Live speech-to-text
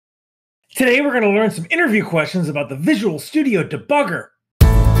Today we're going to learn some interview questions about the Visual Studio Debugger.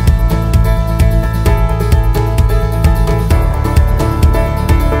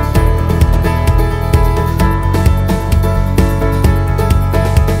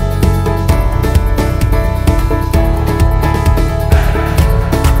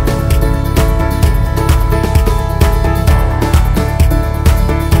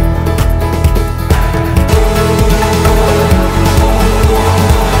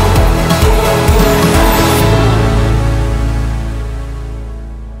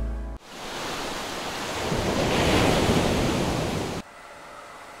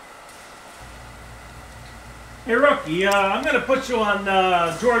 Hey rookie, I'm gonna put you on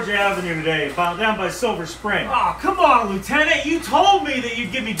Georgia Avenue today, down by Silver Spring. Oh, come on, Lieutenant. You told me that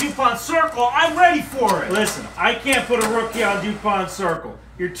you'd give me DuPont Circle. I'm ready for it. Listen, I can't put a rookie on DuPont Circle.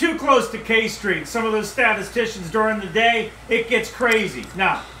 You're too close to K Street. Some of those statisticians during the day, it gets crazy.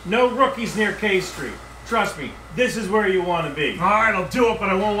 Now, no rookies near K Street. Trust me, this is where you want to be. All right, I'll do it, but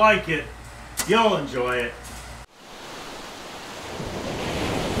I won't like it. You'll enjoy it.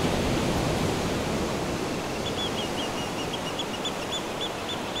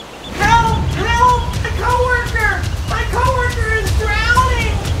 My coworker is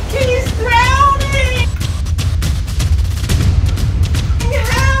drowning! He's drowning!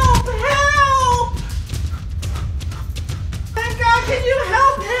 Help! Help! Thank God, can you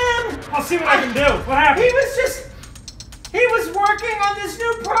help him? I'll see what I can do. What happened? He was working on this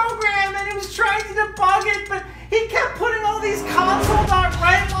new program and he was trying to debug it, but he kept putting all these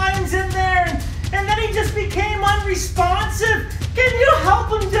console.write lines in there and then he just became unresponsive. Can you help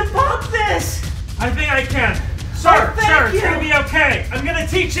him debug this? I think I can. Sir, it's gonna be okay. I'm gonna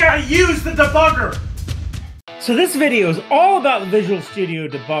teach you how to use the debugger. So this video is all about the Visual Studio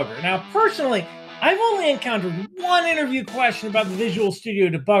Debugger. Now, personally, I've only encountered one interview question about the Visual Studio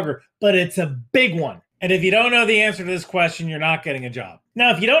Debugger, but it's a big one. And if you don't know the answer to this question, you're not getting a job. Now,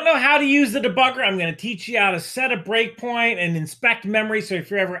 if you don't know how to use the debugger, I'm going to teach you how to set a breakpoint and inspect memory. So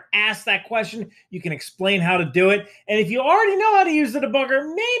if you're ever asked that question, you can explain how to do it. And if you already know how to use the debugger,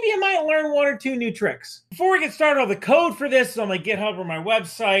 maybe you might learn one or two new tricks. Before we get started, all the code for this is on my GitHub or my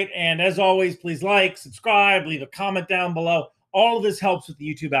website. And as always, please like, subscribe, leave a comment down below. All of this helps with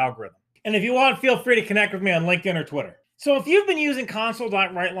the YouTube algorithm. And if you want, feel free to connect with me on LinkedIn or Twitter. So if you've been using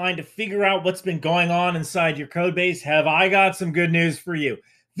console.writeline to figure out what's been going on inside your code base, have I got some good news for you.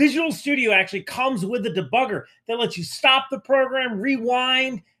 Visual Studio actually comes with a debugger that lets you stop the program,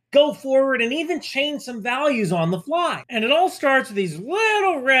 rewind, go forward, and even change some values on the fly. And it all starts with these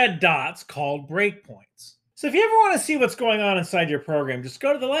little red dots called breakpoints. So if you ever want to see what's going on inside your program, just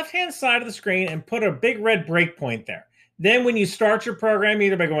go to the left-hand side of the screen and put a big red breakpoint there. Then when you start your program,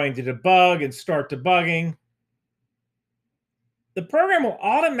 either by going to debug and start debugging, the program will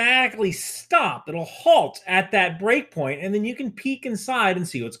automatically stop. It'll halt at that breakpoint, and then you can peek inside and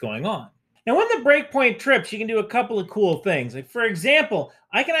see what's going on. Now, when the breakpoint trips, you can do a couple of cool things. Like, for example,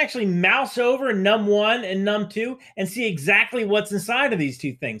 I can actually mouse over num1 and num2 and see exactly what's inside of these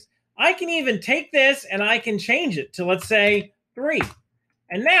two things. I can even take this and I can change it to, let's say, 3.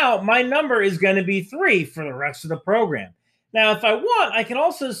 And now my number is going to be 3 for the rest of the program. Now, if I want, I can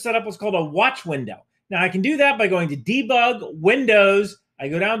also set up what's called a watch window. Now, I can do that by going to Debug, Windows, I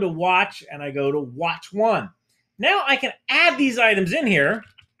go down to Watch, and I go to Watch 1. Now, I can add these items in here,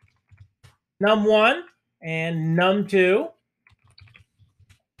 num1 and num2.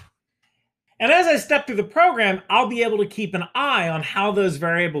 And as I step through the program, I'll be able to keep an eye on how those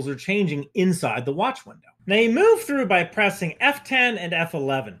variables are changing inside the watch window. Now, you move through by pressing F10 and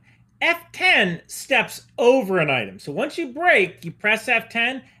F11. F10 steps over an item. So once you break, you press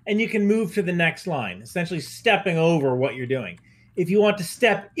F10 and you can move to the next line, essentially stepping over what you're doing. If you want to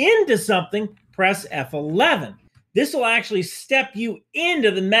step into something, press F11. This will actually step you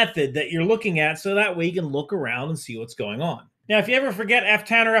into the method that you're looking at, so that way you can look around and see what's going on. Now, if you ever forget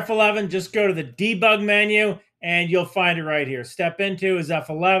F10 or F11, just go to the debug menu and you'll find it right here. Step into is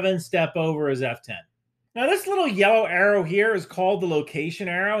F11, step over is F10. Now, this little yellow arrow here is called the location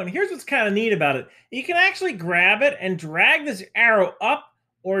arrow, and here's what's kind of neat about it. You can actually grab it and drag this arrow up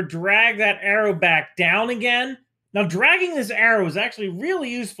or drag that arrow back down again. Now, dragging this arrow is actually really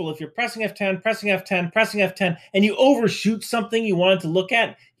useful if you're pressing F10, pressing F10, pressing F10, and you overshoot something you wanted to look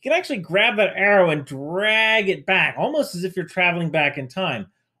at. You can actually grab that arrow and drag it back, almost as if you're traveling back in time.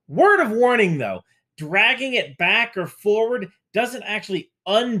 Word of warning, though, dragging it back or forward doesn't actually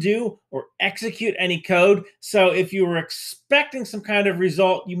undo or execute any code. So if you were expecting some kind of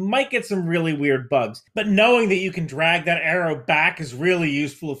result, you might get some really weird bugs. But knowing that you can drag that arrow back is really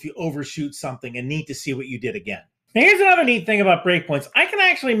useful if you overshoot something and need to see what you did again. Now here's another neat thing about breakpoints. I can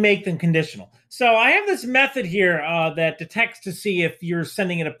actually make them conditional. So I have this method here that detects to see if you're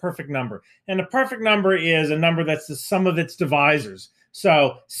sending it a perfect number. And a perfect number is a number that's the sum of its divisors.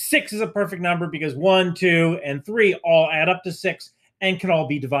 So 6 is a perfect number because 1, 2, and 3 all add up to 6 and can all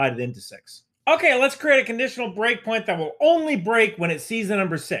be divided into 6. Okay, let's create a conditional breakpoint that will only break when it sees the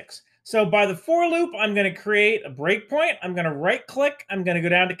number 6. So by the for loop, I'm going to create a breakpoint. I'm going to right click. I'm going to go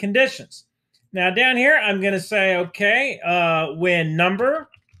down to conditions. Now down here, I'm going to say, okay, when number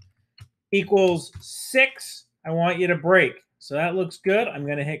equals 6, I want you to break. So that looks good. I'm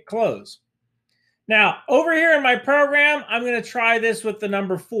going to hit close. Now, over here in my program, I'm going to try this with the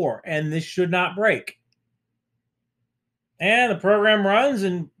number 4, and this should not break. And the program runs,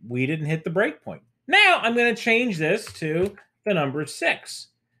 and we didn't hit the breakpoint. Now, I'm going to change this to the number 6.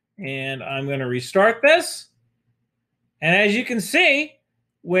 And I'm going to restart this. And as you can see,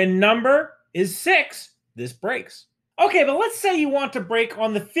 when number is 6, this breaks. Okay, but let's say you want to break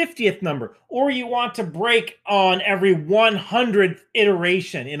on the 50th number, or you want to break on every 100th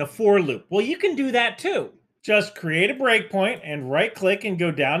iteration in a for loop. Well, you can do that too. Just create a breakpoint and right click and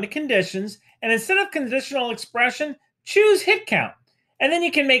go down to conditions. And instead of conditional expression, choose hit count. And then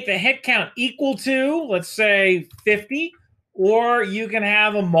you can make the hit count equal to, let's say 50, or you can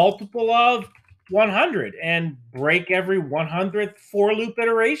have a multiple of 100 and break every 100th for loop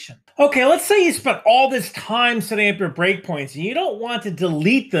iteration. Okay, let's say you spent all this time setting up your breakpoints and you don't want to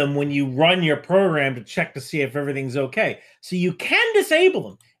delete them when you run your program to check to see if everything's okay. So you can disable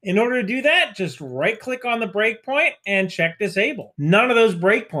them. In order to do that, just right click on the breakpoint and check disable. None of those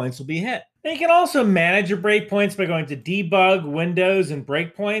breakpoints will be hit. And you can also manage your breakpoints by going to debug, windows, and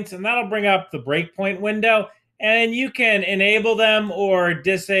breakpoints, and that'll bring up the breakpoint window. And you can enable them or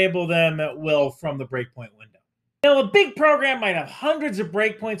disable them at will from the breakpoint window. Now, a big program might have hundreds of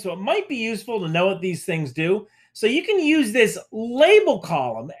breakpoints, so it might be useful to know what these things do. So you can use this label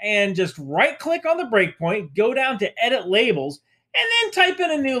column and just right-click on the breakpoint, go down to Edit Labels, and then type in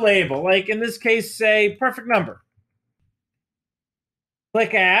a new label, like in this case, say, perfect number.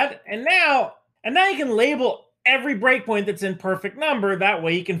 Click Add, and now you can label every breakpoint that's in perfect number. That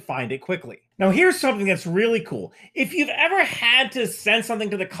way you can find it quickly. Now here's something that's really cool. If you've ever had to send something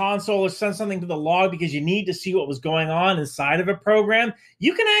to the console or send something to the log because you need to see what was going on inside of a program,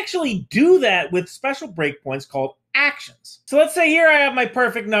 you can actually do that with special breakpoints called actions. So let's say here I have my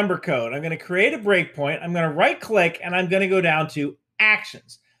perfect number code. I'm going to create a breakpoint. I'm going to right click and I'm going to go down to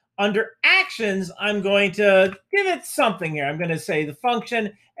actions. Under actions, I'm going to give it something here. I'm going to say the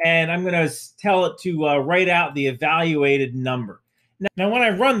function, and I'm going to tell it to write out the evaluated number. Now, when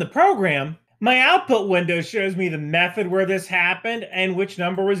I run the program, my output window shows me the method where this happened and which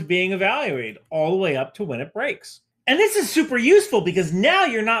number was being evaluated, all the way up to when it breaks. And this is super useful because now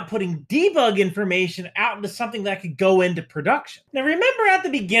you're not putting debug information out into something that could go into production. Now, remember at the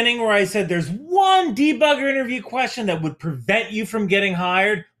beginning where I said there's one debugger interview question that would prevent you from getting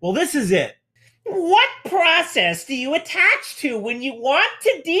hired? Well, this is it. What process do you attach to when you want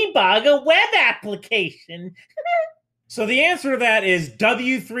to debug a web application? So the answer to that is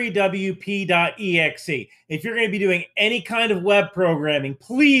w3wp.exe. If you're going to be doing any kind of web programming,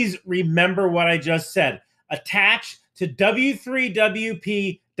 please remember what I just said. Attach to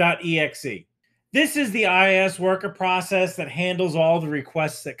w3wp.exe. This is the IIS worker process that handles all the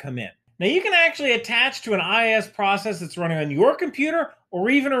requests that come in. Now you can actually attach to an IIS process that's running on your computer or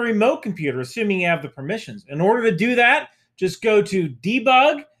even a remote computer, assuming you have the permissions. In order to do that, just go to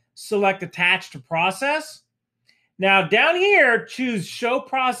Debug, select Attach to Process. Now down here, choose Show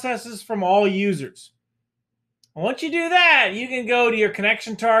Processes from All Users. Once you do that, you can go to your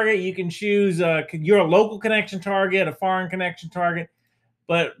connection target. You can choose your local connection target, a foreign connection target,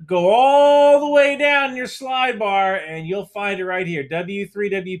 but go all the way down your slide bar and you'll find it right here,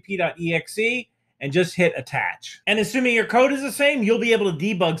 w3wp.exe, and just hit attach. And assuming your code is the same, you'll be able to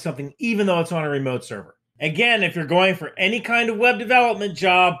debug something even though it's on a remote server. Again, if you're going for any kind of web development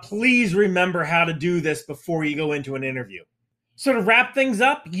job, please remember how to do this before you go into an interview. So to wrap things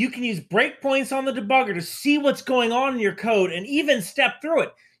up, you can use breakpoints on the debugger to see what's going on in your code and even step through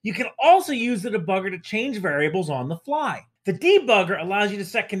it. You can also use the debugger to change variables on the fly. The debugger allows you to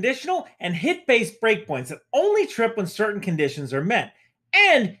set conditional and hit-based breakpoints that only trip when certain conditions are met.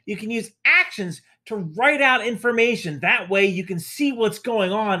 And you can use actions to write out information. That way you can see what's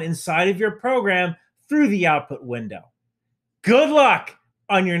going on inside of your program through the output window. Good luck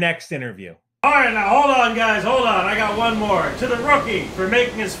on your next interview. All right, now hold on, guys, hold on. I got one more. To the rookie for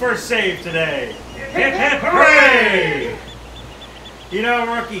making his first save today. Hip, hip, hooray! You know,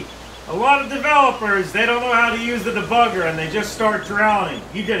 rookie, a lot of developers, they don't know how to use the debugger and they just start drowning.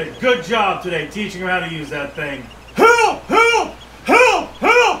 You did a good job today teaching them how to use that thing.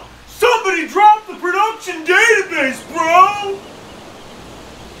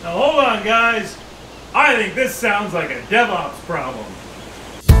 on, guys. I think this sounds like a DevOps problem.